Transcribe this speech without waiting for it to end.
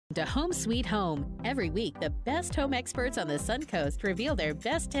To Home Sweet Home. Every week, the best home experts on the Suncoast reveal their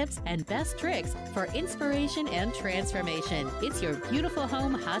best tips and best tricks for inspiration and transformation. It's your beautiful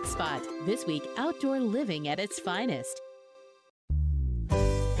home hotspot. This week, outdoor living at its finest.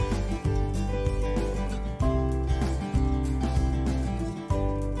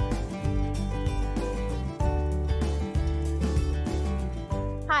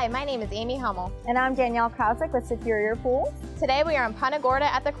 Hi, my name is Amy Hummel. And I'm Danielle Krausick with Superior Pools. Today we are in Punta Gorda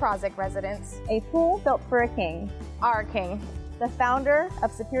at the Krausick residence. A pool built for a king. Our king. The founder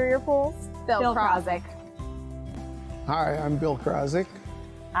of Superior Pools, Bill Krausick. Hi, I'm Bill Krausick.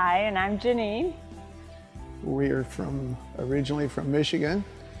 Hi, and I'm Janine. We are originally from Michigan.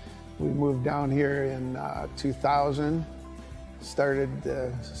 We moved down here in 2000, started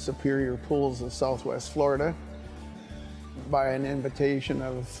Superior Pools of Southwest Florida by an invitation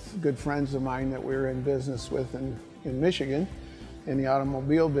of good friends of mine that we were in business with in Michigan in the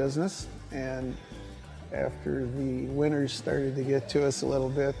automobile business. And after the winters started to get to us a little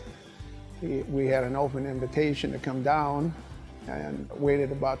bit, we had an open invitation to come down, and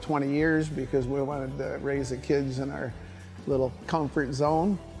waited about 20 years because we wanted to raise the kids in our little comfort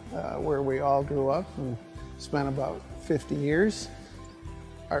zone where we all grew up, and spent about 50 years.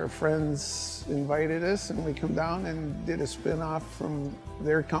 Our friends invited us, and we come down and did a spin-off from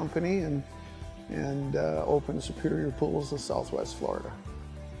their company and opened Superior Pools of Southwest Florida.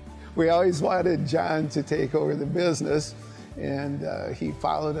 We always wanted John to take over the business, and he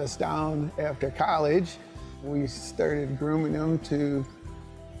followed us down after college. We started grooming him to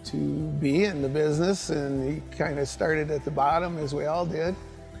be in the business, and he kind of started at the bottom, as we all did.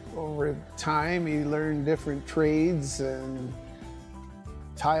 Over time, he learned different trades and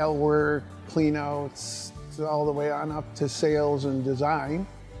tile work, cleanouts, all the way on up to sales and design.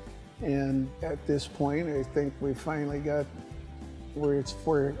 And at this point, I think we finally got where it's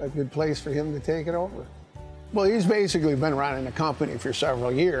for a good place for him to take it over. Well, he's basically been running the company for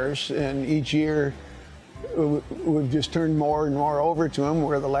several years, and each year we've just turned more and more over to him,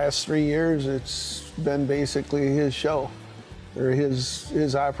 where the last 3 years it's been basically his show, or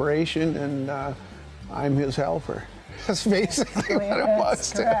his operation, and I'm his helper. That's basically what it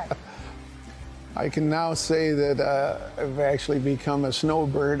was. I can now say that I've actually become a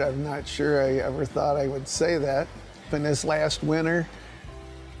snowbird. I'm not sure I ever thought I would say that. In this last winter,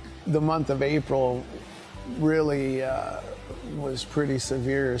 the month of April really was pretty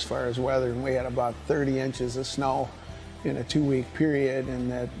severe as far as weather, and we had about 30 inches of snow in a 2-week period,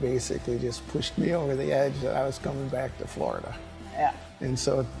 and that basically just pushed me over the edge that I was coming back to Florida. Yeah. And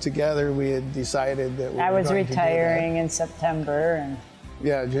so together we had decided that I was retiring in September. And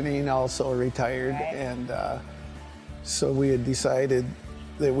yeah, Janine also retired. Right. And so we had decided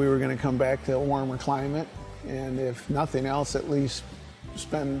that we were going to come back to a warmer climate, and if nothing else, at least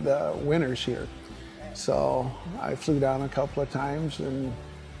spend winters here. So I flew down a couple of times and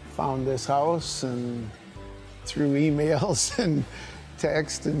found this house, and through emails and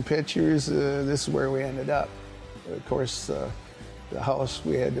text and pictures, this is where we ended up. Of course, the house,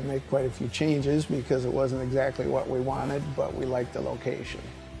 we had to make quite a few changes because it wasn't exactly what we wanted, but we liked the location.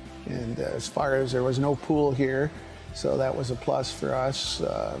 And as far as there was no pool here, so that was a plus for us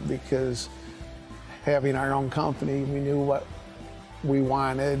because having our own company, we knew what we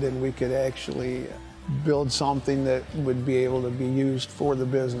wanted, and we could actually build something that would be able to be used for the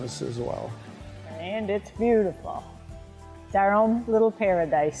business as well. And it's beautiful. It's our own little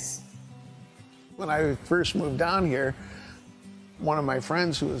paradise. When I first moved down here, one of my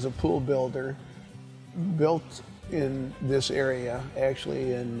friends who was a pool builder built in this area,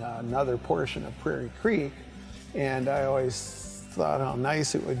 actually in another portion of Prairie Creek, and I always thought how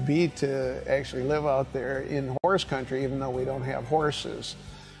nice it would be to actually live out there in horse country, even though we don't have horses.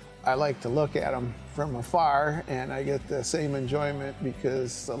 I like to look at them from afar, and I get the same enjoyment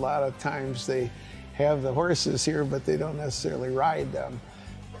because a lot of times they have the horses here, but they don't necessarily ride them.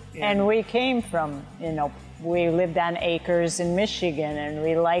 And we came from, we lived on acres in Michigan, and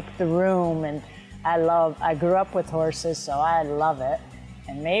we liked the room, and I grew up with horses, so I love it.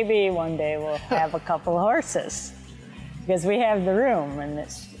 And maybe one day we'll have a couple of horses because we have the room, and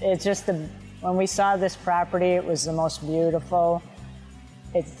it's just when we saw this property, it was the most beautiful.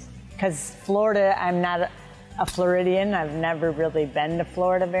 It's because Florida, I'm not a Floridian. I've never really been to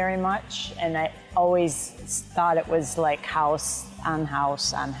Florida very much, and I always thought it was like house on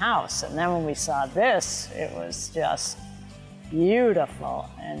house on house. And then when we saw this, it was just beautiful,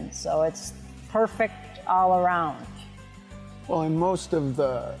 and so it's perfect all around. Well, and most of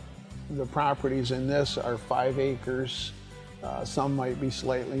the properties in this are 5 acres. Some might be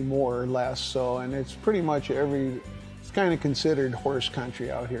slightly more or less, so, and it's pretty much It's kind of considered horse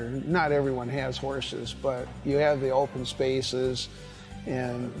country out here. Not everyone has horses, but you have the open spaces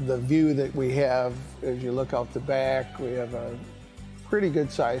and the view that we have as you look out the back. We have a pretty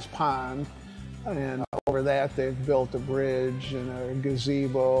good sized pond, and over that they've built a bridge and a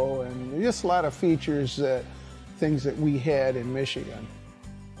gazebo and just a lot of features, things that we had in Michigan.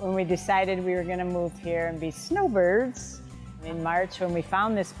 When we decided we were going to move here and be snowbirds in March, when we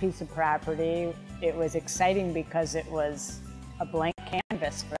found this piece of property, it was exciting because it was a blank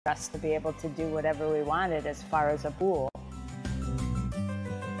canvas for us to be able to do whatever we wanted as far as a pool.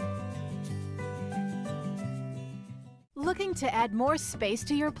 Looking to add more space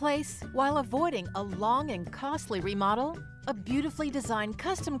to your place while avoiding a long and costly remodel? A beautifully designed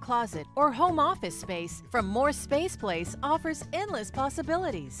custom closet or home office space from More Space Place offers endless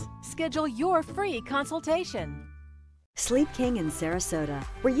possibilities. Schedule your free consultation. Sleep King in Sarasota,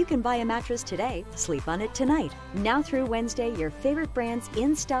 where you can buy a mattress today, sleep on it tonight. Now through Wednesday, your favorite brands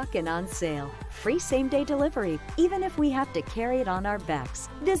in stock and on sale. Free same-day delivery, even if we have to carry it on our backs.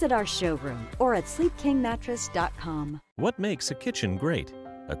 Visit our showroom or at sleepkingmattress.com. What makes a kitchen great?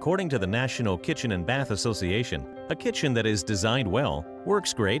 According to the National Kitchen and Bath Association, a kitchen that is designed well,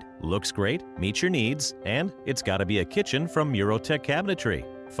 works great, looks great, meets your needs, and it's got to be a kitchen from Eurotech Cabinetry.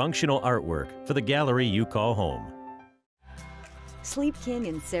 Functional artwork for the gallery you call home. Sleep King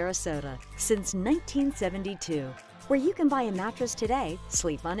in Sarasota since 1972, where you can buy a mattress today,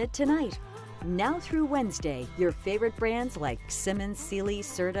 sleep on it tonight. Now through Wednesday, your favorite brands like Simmons, Sealy,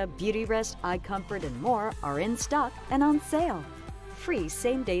 Serta, Beautyrest, iComfort, and more are in stock and on sale. Free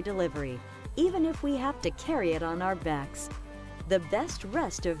same-day delivery, even if we have to carry it on our backs. The best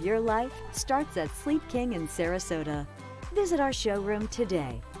rest of your life starts at Sleep King in Sarasota. Visit our showroom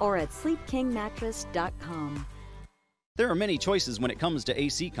today or at sleepkingmattress.com. There are many choices when it comes to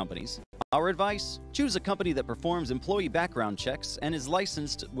AC companies. Our advice? Choose a company that performs employee background checks and is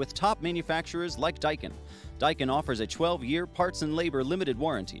licensed with top manufacturers like Daikin. Daikin offers a 12-year parts and labor limited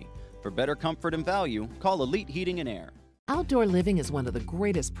warranty. For better comfort and value, call Elite Heating and Air. Outdoor living is one of the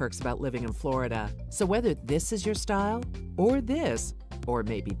greatest perks about living in Florida. So whether this is your style, or this, or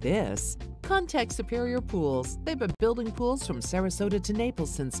maybe this, contact Superior Pools. They've been building pools from Sarasota to Naples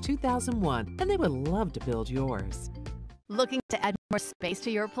since 2001, and they would love to build yours. Looking to add more space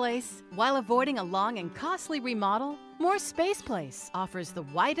to your place while avoiding a long and costly remodel? More Space Place offers the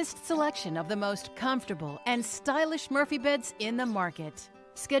widest selection of the most comfortable and stylish Murphy beds in the market.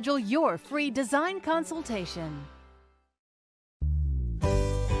 Schedule your free design consultation.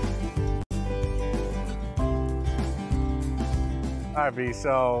 All right, B,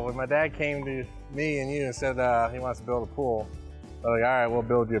 so when my dad came to me and you and said he wants to build a pool, I was like, all right, we'll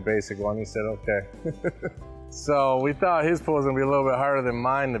build you a basic one. He said, okay. So we thought his pool was gonna be a little bit harder than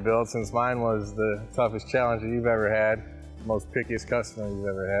mine to build, since mine was the toughest challenge that you've ever had, most pickiest customer you've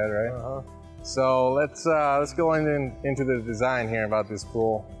ever had, right? So let's go into the design here about this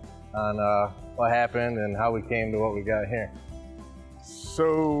pool, on what happened and how we came to what we got here.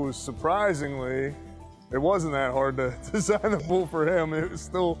 So surprisingly, it wasn't that hard to design the pool for him. It was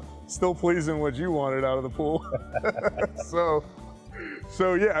still pleasing what you wanted out of the pool. So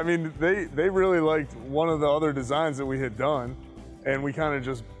yeah, I mean, they really liked one of the other designs that we had done, and we kind of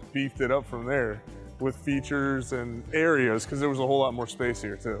just beefed it up from there with features and areas, because there was a whole lot more space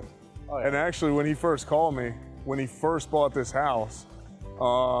here too. Oh, yeah. And actually, when he first called me, when he first bought this house,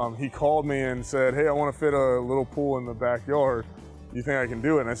 he called me and said, hey, I want to fit a little pool in the backyard. You think I can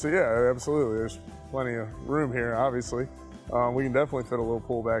do it? And I said, yeah, absolutely. There's plenty of room here, obviously. We can definitely fit a little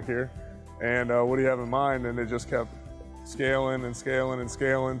pool back here. And what do you have in mind? And it just kept scaling and scaling and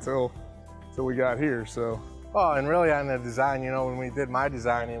scaling until we got here, so. Oh, and really on the design, you know, when we did my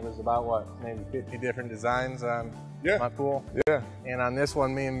design, it was about, what, maybe 50 different designs on my pool? Yeah. And on this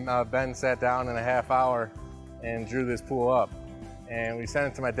one, me and Ben sat down in a half hour and drew this pool up. And we sent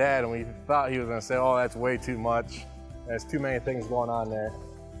it to my dad, and we thought he was gonna say, oh, that's way too much. There's too many things going on there.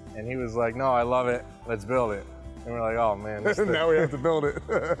 And he was like, no, I love it, let's build it. And we're like, oh man. Now we have to build it.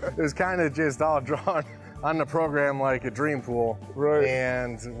 It was kind of just all drawn on the program like a dream pool. Right.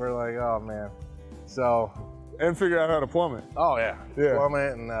 And we're like, oh man. So. And figure out how to plumb it. Oh yeah. Plumb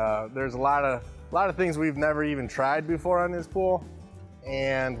it, and there's a lot of things we've never even tried before on this pool.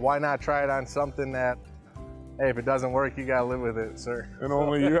 And why not try it on something that, hey, if it doesn't work, you gotta live with it, sir. And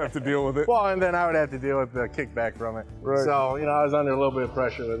only you have to deal with it. Well, and then I would have to deal with the kickback from it. Right. So, you know, I was under a little bit of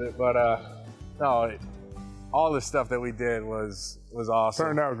pressure with it, but no, all the stuff that we did was awesome.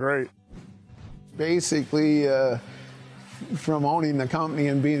 Turned out great. Basically, from owning the company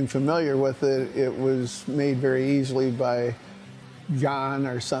and being familiar with it, it was made very easily by John,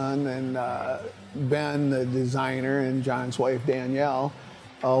 our son, and Ben, the designer, and John's wife Danielle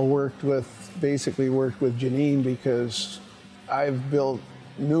all basically worked with Janine, because I've built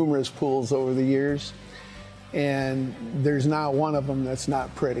numerous pools over the years, and there's not one of them that's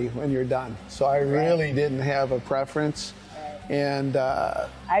not pretty when you're done. So I really didn't have a preference. And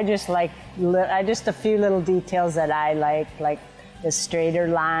I just a few little details that I like the straighter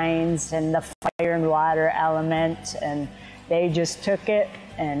lines and the fire and water element, and they just took it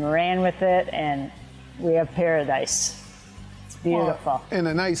and ran with it, and we have paradise. It's beautiful. Well, and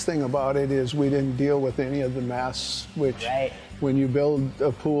the nice thing about it is we didn't deal with any of the mess, which when you build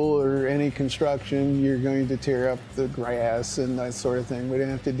a pool or any construction, you're going to tear up the grass and that sort of thing. We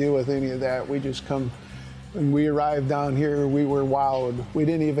didn't have to deal with any of that. We just when we arrived down here, we were wowed. We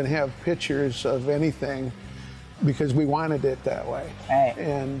didn't even have pictures of anything because we wanted it that way.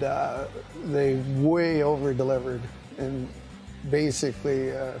 And they way over-delivered and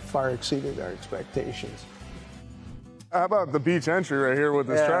basically far exceeded our expectations. How about the beach entry right here with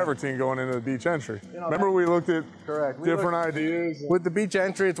this travertine going into the beach entry? Remember we looked at different ideas? With the beach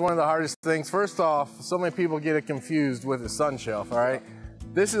entry, it's one of the hardest things. First off, so many people get it confused with the sun shelf, all right?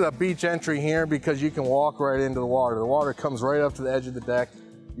 This is a beach entry here because you can walk right into the water. The water comes right up to the edge of the deck.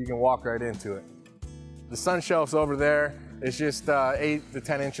 You can walk right into it. The sun shelf's over there. It's just 8 to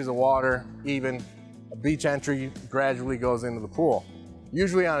 10 inches of water, even. A beach entry gradually goes into the pool.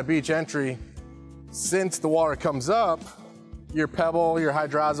 Usually on a beach entry, since the water comes up, your pebble, your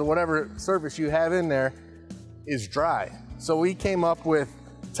hydroza, whatever surface you have in there is dry. So we came up with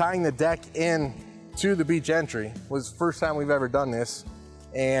tying the deck in to the beach entry. Was the first time we've ever done this.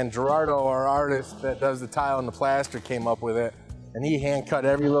 And Gerardo, our artist that does the tile and the plaster, came up with it. And he hand cut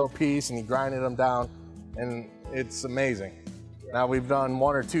every little piece and he grinded them down. And it's amazing. Now we've done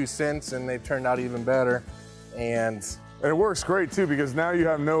 1 or 2 since, and they've turned out even better. And it works great too, because now you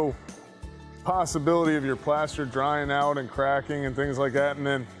have no possibility of your plaster drying out and cracking and things like that. And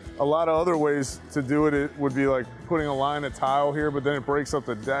then a lot of other ways to do it, it would be like putting a line of tile here, but then it breaks up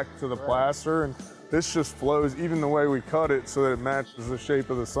the deck to the plaster. And this just flows, even the way we cut it, so that it matches the shape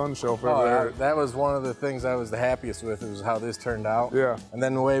of the sun shelf over there. That was one of the things I was the happiest with, was how this turned out. Yeah. And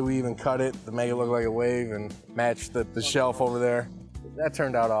then the way we even cut it to make it look like a wave and match the shelf over there. That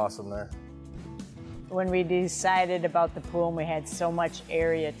turned out awesome there. When we decided about the pool and we had so much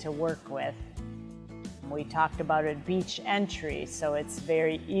area to work with, we talked about a beach entry, so it's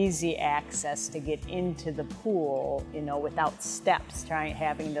very easy access to get into the pool, you know, without steps,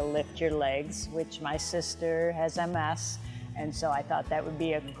 having to lift your legs, which my sister has MS, and so I thought that would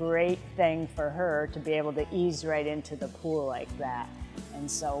be a great thing for her to be able to ease right into the pool like that. And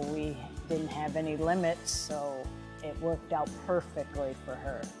so we didn't have any limits, so it worked out perfectly for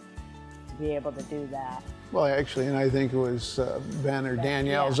her to be able to do that. Well, actually, and I think it was Ben or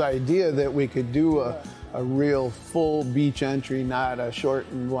Danielle's idea that we could do a real full beach entry, not a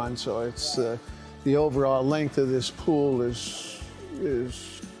shortened one. So it's the overall length of this pool is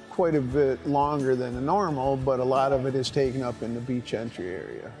quite a bit longer than a normal, but a lot of it is taken up in the beach entry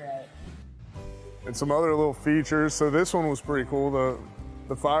area. And some other little features. So this one was pretty cool,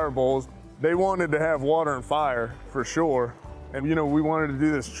 the fire bowls. They wanted to have water and fire for sure. And you know, we wanted to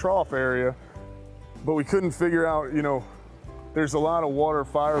do this trough area, but we couldn't figure out, you know, there's a lot of water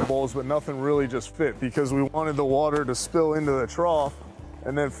fire bowls, but nothing really just fit, because we wanted the water to spill into the trough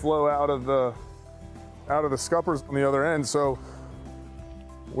and then flow out of the scuppers on the other end. So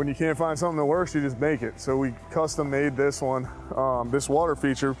when you can't find something that works, you just make it. So we custom made this one, this water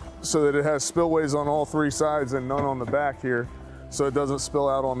feature, so that it has spillways on all 3 sides and none on the back here, so it doesn't spill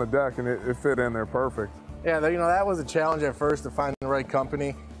out on the deck, and it fit in there perfect. Yeah, you know, that was a challenge at first to find the right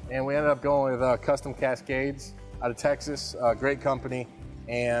company, and we ended up going with Custom Cascades out of Texas, a great company,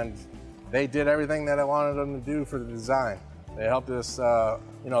 and they did everything that I wanted them to do for the design. They helped us,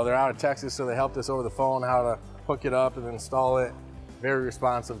 you know, they're out of Texas, so they helped us over the phone how to hook it up and install it. Very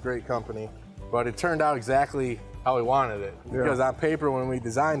responsive, great company. But it turned out exactly how we wanted it. Because on paper, when we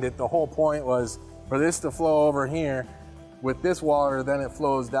designed it, the whole point was for this to flow over here. With this water, then it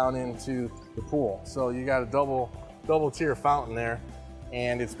flows down into the pool. So you got a double tier fountain there,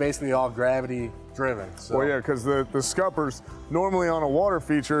 and it's basically all gravity driven. So. Well, yeah, because the scuppers, normally on a water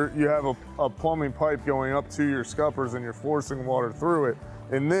feature, you have a plumbing pipe going up to your scuppers and you're forcing water through it.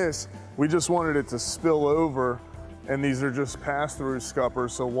 In this, we just wanted it to spill over, and these are just pass-through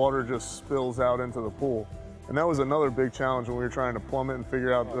scuppers, so water just spills out into the pool. And that was another big challenge when we were trying to plumb it and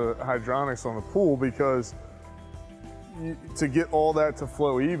figure out the hydronics on the pool, because to get all that to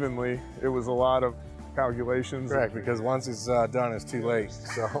flow evenly, it was a lot of calculations. Correct, because once it's done, it's too late.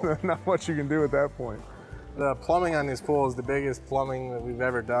 So not much you can do at that point. The plumbing on this pool is the biggest plumbing that we've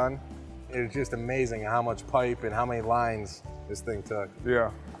ever done, it was just amazing how much pipe and how many lines this thing took.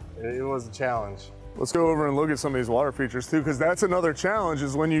 Yeah. It was a challenge. Let's go over and look at some of these water features too, because that's another challenge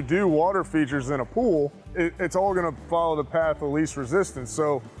is when you do water features in a pool, it's all gonna follow the path of least resistance.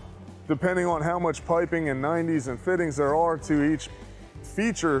 So depending on how much piping and 90s and fittings there are to each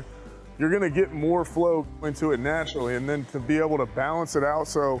feature, you're gonna get more flow into it naturally. And then to be able to balance it out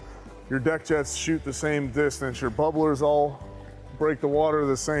so your deck jets shoot the same distance, your bubblers all break the water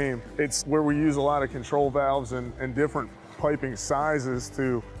the same. It's where we use a lot of control valves and different piping sizes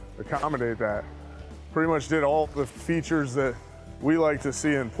to accommodate that. Pretty much did all the features that we like to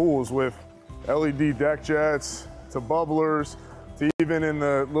see in pools, with LED deck jets to bubblers to even in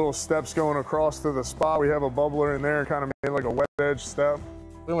the little steps going across to the spa. We have a bubbler in there, kind of made like a wet edge step.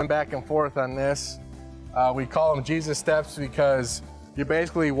 We went back and forth on this. We call them Jesus steps because you're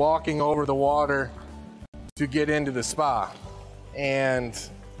basically walking over the water to get into the spa. And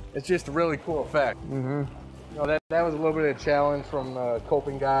it's just a really cool effect. Mm-hmm. You know, that was a little bit of a challenge from the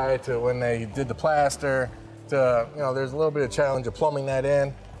coping guy to when they did the plaster to, you know, there's a little bit of challenge of plumbing that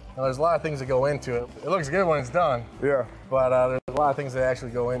in. Now, there's a lot of things that go into it. It looks good when it's done. Yeah. But there's a lot of things that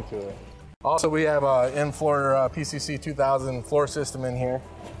actually go into it. Also, we have an in-floor PCC 2000 floor system in here,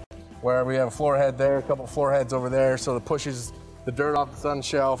 where we have a floor head there, a couple floor heads over there, so it pushes the dirt off the sun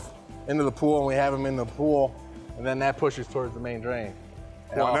shelf into the pool, and we have them in the pool, and then that pushes towards the main drain.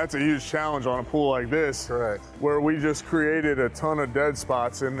 Well, and that's a huge challenge on a pool like this. Correct. Where we just created a ton of dead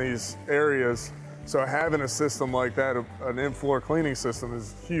spots in these areas. So having a system like that, an in-floor cleaning system,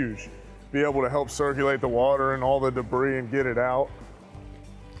 is huge. Be able to help circulate the water and all the debris and get it out.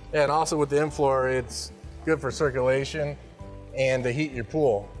 Yeah, and also with the in-floor, it's good for circulation and to heat your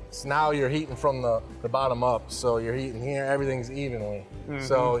pool. So now you're heating from the bottom up, so you're heating here, everything's evenly. Mm-hmm.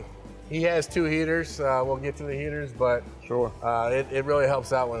 So he has 2 heaters. We'll get to the heaters, but sure, it really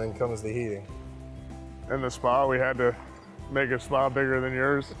helps out when it comes to heating. In the spa, we had to make a spa bigger than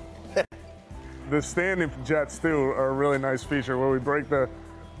yours. The standing jets too are a really nice feature, where we break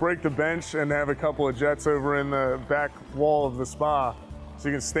the bench and have a couple of jets over in the back wall of the spa, so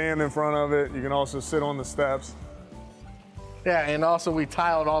you can stand in front of it. You can also sit on the steps. Yeah, and also we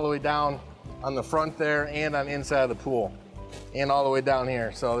tiled all the way down on the front there and on the inside of the pool, and all the way down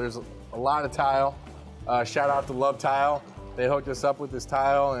here. So there's a lot of tile. Shout out to Love Tile. They hooked us up with this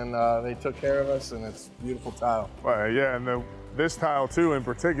tile, and they took care of us, and it's beautiful tile. Yeah, and this tile too in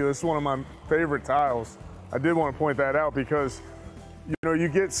particular, this is one of my favorite tiles. I did want to point that out because, you know, you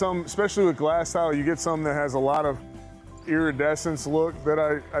get some, especially with glass tile, you get some that has a lot of iridescence look that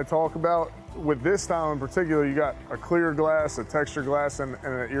I talk about. With this tile in particular, you got a clear glass, a texture glass, and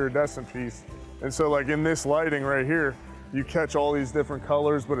an iridescent piece. And so like in this lighting right here, you catch all these different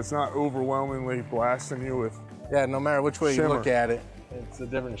colors, but it's not overwhelmingly blasting you with Yeah, no matter which way shimmer. you look at it, it's a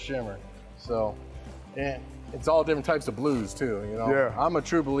different shimmer. So, and it's all different types of blues too, you know? Yeah. I'm a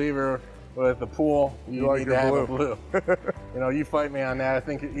true believer with the pool, you like need your to have blue. a blue. You know, you fight me on that. I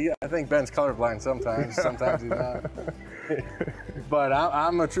think Ben's colorblind sometimes, sometimes he's not. But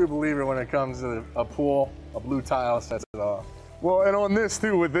I'm a true believer when it comes to a pool, a blue tile sets it off. Well, and on this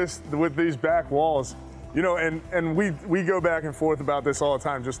too, with these back walls, you know, and we go back and forth about this all the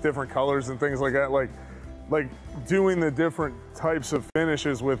time, just different colors and things like that, like doing the different types of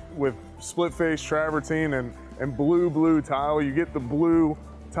finishes with split face travertine and blue tile. You get the blue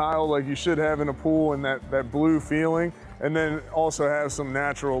tile like you should have in a pool, and that blue feeling, and then also have some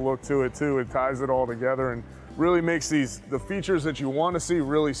natural look to it too. It ties it all together and really makes the features that you want to see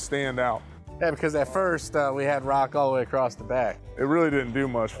really stand out. Yeah, because at first we had rock all the way across the back. It really didn't do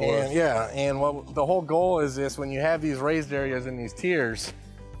much for us. Yeah, and what the whole goal is this: when you have these raised areas in these tiers,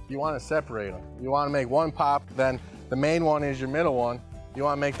 you want to separate them. You want to make one pop, then the main one is your middle one. You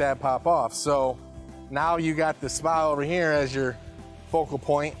want to make that pop off. So now you got the spa over here as your focal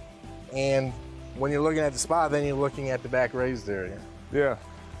point, and when you're looking at the spa, then you're looking at the back raised area. Yeah.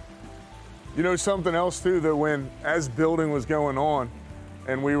 You know, something else too, that as building was going on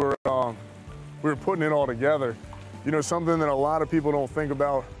and we were putting it all together, you know, something that a lot of people don't think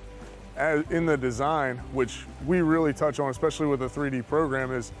about in the design, which we really touch on, especially with the 3D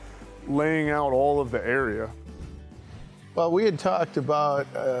program, is laying out all of the area. Well, we had talked about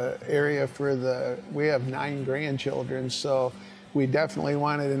area we have 9 grandchildren, so we definitely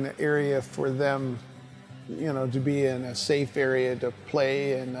wanted an area for them, you know, to be in a safe area to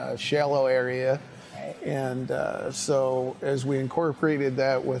play, in a shallow area. And so as we incorporated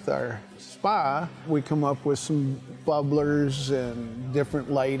that with our spa, we come up with some bubblers and different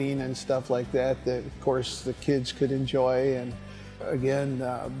lighting and stuff like that of course the kids could enjoy. And again,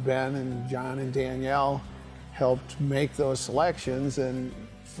 Ben and John and Danielle helped make those selections, and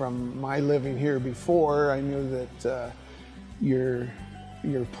from my living here before, I knew that your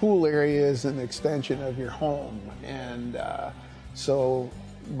pool area is an extension of your home. And so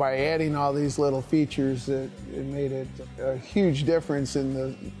by adding all these little features, it made it a huge difference in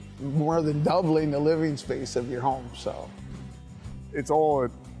the more than doubling the living space of your home. So it's all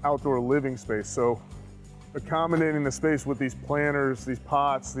an outdoor living space. So accommodating the space with these planters, these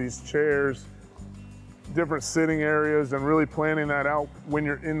pots, these chairs, different sitting areas, and really planning that out when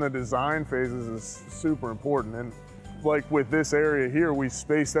you're in the design phases is super important. And like with this area here, we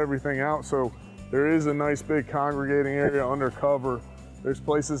spaced everything out so there is a nice big congregating area under cover. There's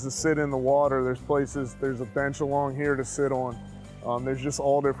places to sit in the water. There's a bench along here to sit on. There's just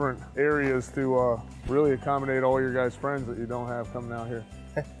all different areas to really accommodate all your guys' friends that you don't have coming out here.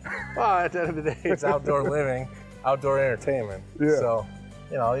 Well, at the end of the day, it's outdoor living, outdoor entertainment. Yeah. So,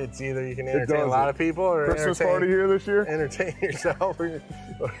 you know, it's either you can entertain a lot of people or Christmas party here this year? Entertain yourself or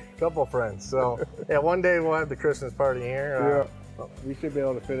a couple friends. So, yeah, one day we'll have the Christmas party here. Yeah. We should be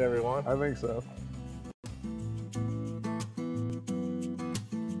able to fit everyone. I think so.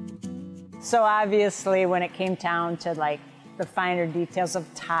 So obviously when it came down to like the finer details of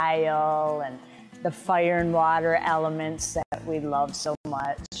tile and the fire and water elements that we love so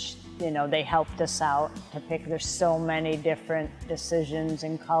much, you know, they helped us out to pick. There's so many different decisions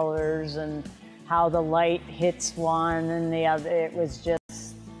and colors and how the light hits one and the other. It was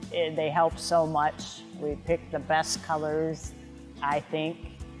just, they helped so much. We picked the best colors, I think,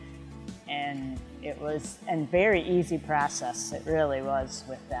 and it was a very easy process. It really was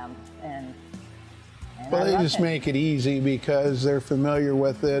with them. And well, they just make it easy because they're familiar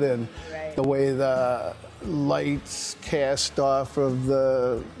with it, and the way the lights cast off of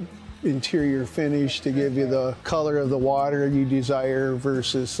the interior finish to give you the color of the water you desire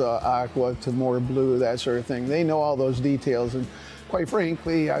versus aqua to more blue, that sort of thing. They know all those details, and quite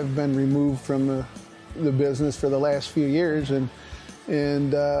frankly, I've been removed from the business for the last few years, and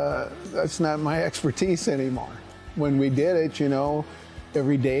that's not my expertise anymore. When we did it, you know,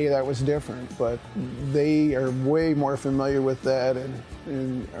 every day that was different, but they are way more familiar with that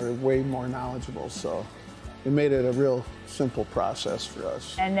and are way more knowledgeable. So it made it a real simple process for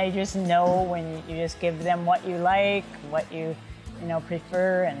us. And they just know when you just give them what you like, what you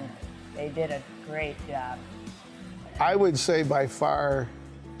prefer, and they did a great job. I would say by far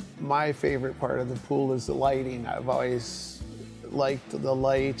my favorite part of the pool is the lighting. I've always liked the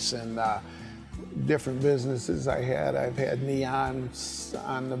lights, and different businesses I've had neons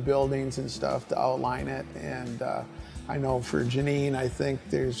on the buildings and stuff to outline it. And I know for Janine, I think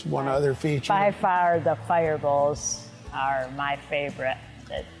there's one other feature. By far, the fire bowls are my favorite.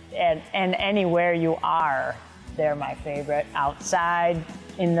 And anywhere you are, they're my favorite. Outside,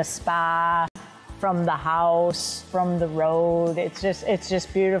 in the spa, from the house, from the road. It's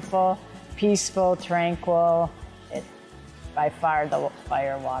just beautiful, peaceful, tranquil. By far, the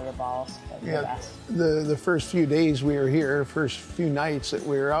fire water balls are the best. The first few days we were here, first few nights that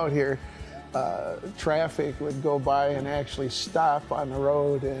we were out here, traffic would go by and actually stop on the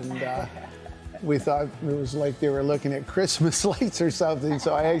road, and we thought it was like they were looking at Christmas lights or something.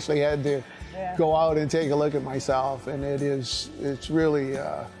 So I actually had to go out and take a look at myself, and it's really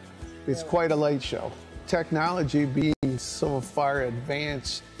it's quite a light show. Technology being so far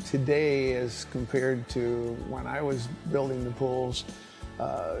advanced today as compared to when I was building the pools,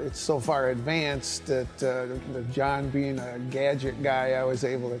 it's so far advanced that John being a gadget guy, I was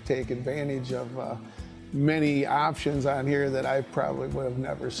able to take advantage of many options on here that I probably would have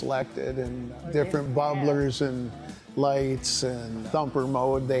never selected, and different bubblers and lights and thumper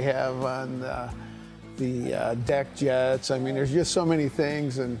mode they have on the deck jets. I mean, there's just so many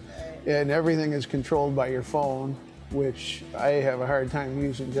things, and everything is controlled by your phone, which I have a hard time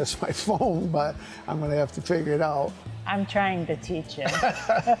using just my phone, but I'm going to have to figure it out. I'm trying to teach him.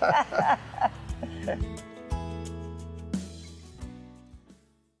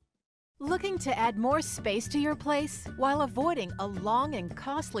 Looking to add more space to your place while avoiding a long and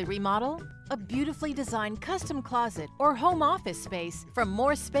costly remodel? A beautifully designed custom closet or home office space from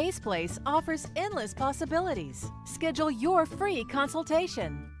More Space Place offers endless possibilities. Schedule your free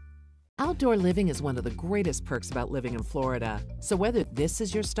consultation. Outdoor living is one of the greatest perks about living in Florida. So whether this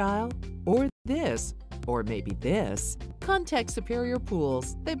is your style, or this, or maybe this, contact Superior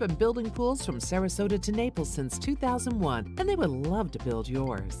Pools. They've been building pools from Sarasota to Naples since 2001, and they would love to build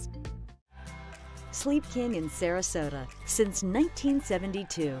yours. Sleep King in Sarasota since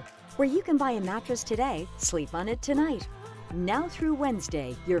 1972, where you can buy a mattress today, sleep on it tonight. Now through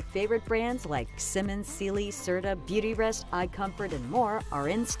Wednesday, your favorite brands like Simmons, Sealy, Serta, Beautyrest, iComfort, and more are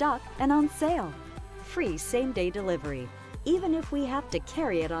in stock and on sale. Free same-day delivery. even if we have to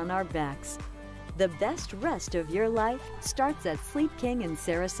carry it on our backs. The best rest of your life starts at Sleep King in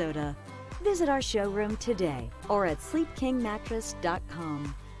Sarasota. Visit our showroom today or at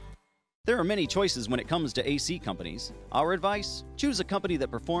sleepkingmattress.com. There are many choices when it comes to AC companies. Our advice? Choose a company that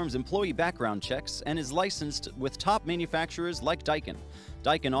performs employee background checks and is licensed with top manufacturers like Daikin.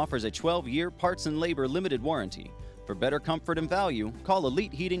 Daikin offers a 12-year parts and labor limited warranty. For better comfort and value, call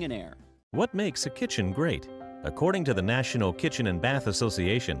Elite Heating and Air. What makes a kitchen great? According to the National Kitchen and Bath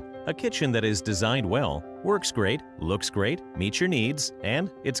Association, a kitchen that is designed well, works great, looks great, meets your needs, and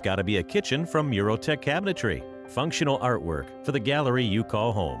it's got to be a kitchen from Eurotech Cabinetry. Functional artwork for the gallery you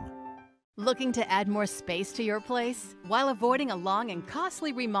call home. Looking to add more space to your place while avoiding a long and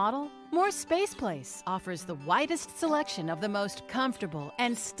costly remodel? More Space Place offers the widest selection of the most comfortable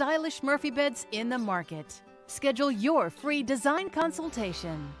and stylish Murphy beds in the market. Schedule your free design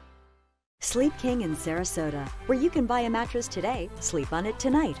consultation. Sleep King in Sarasota, where you can buy a mattress today, sleep on it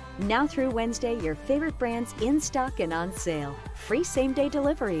tonight. Now through Wednesday, your favorite brands in stock and on sale. Free same-day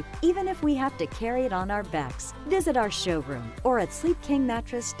delivery, even if we have to carry it on our backs. Visit our showroom or at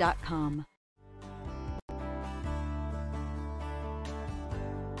sleepkingmattress.com.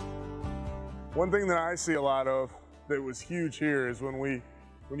 One thing that I see a lot of that was huge here is when you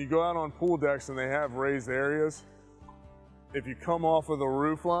go out on pool decks and they have raised areas, if you come off of the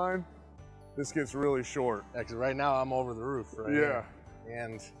roof line, this gets really short. Yeah, 'cause right now I'm over the roof right here.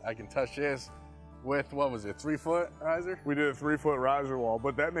 And I can touch this with, what was it, 3-foot riser? We did a 3-foot riser wall,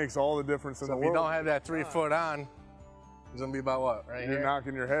 but that makes all the difference in the world. So if you don't have that 3-foot on, it's gonna be about what, right here? You're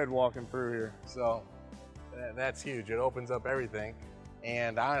knocking your head walking through here. So that's huge. It opens up everything.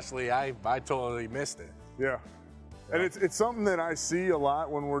 And honestly, I totally missed it. Yeah. And it's something that I see a lot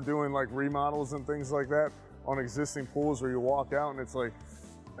when we're doing like remodels and things like that on existing pools, where you walk out and it's like,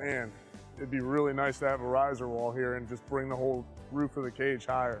 man, it'd be really nice to have a riser wall here and just bring the whole roof of the cage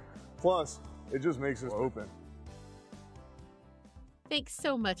higher. Plus, it just makes us open. Thanks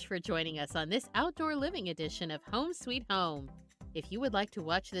so much for joining us on this outdoor living edition of Home Sweet Home. If you would like to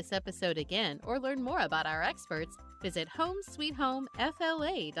watch this episode again or learn more about our experts, visit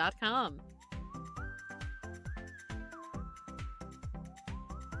homesweethomefla.com.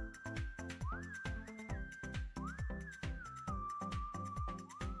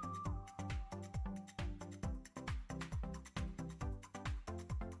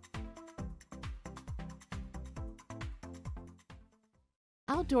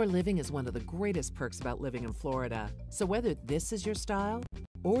 Outdoor living is one of the greatest perks about living in Florida. So whether this is your style,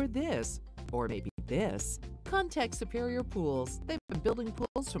 or this, or maybe this, contact Superior Pools. They've been building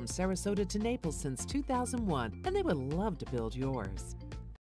pools from Sarasota to Naples since 2001, and they would love to build yours.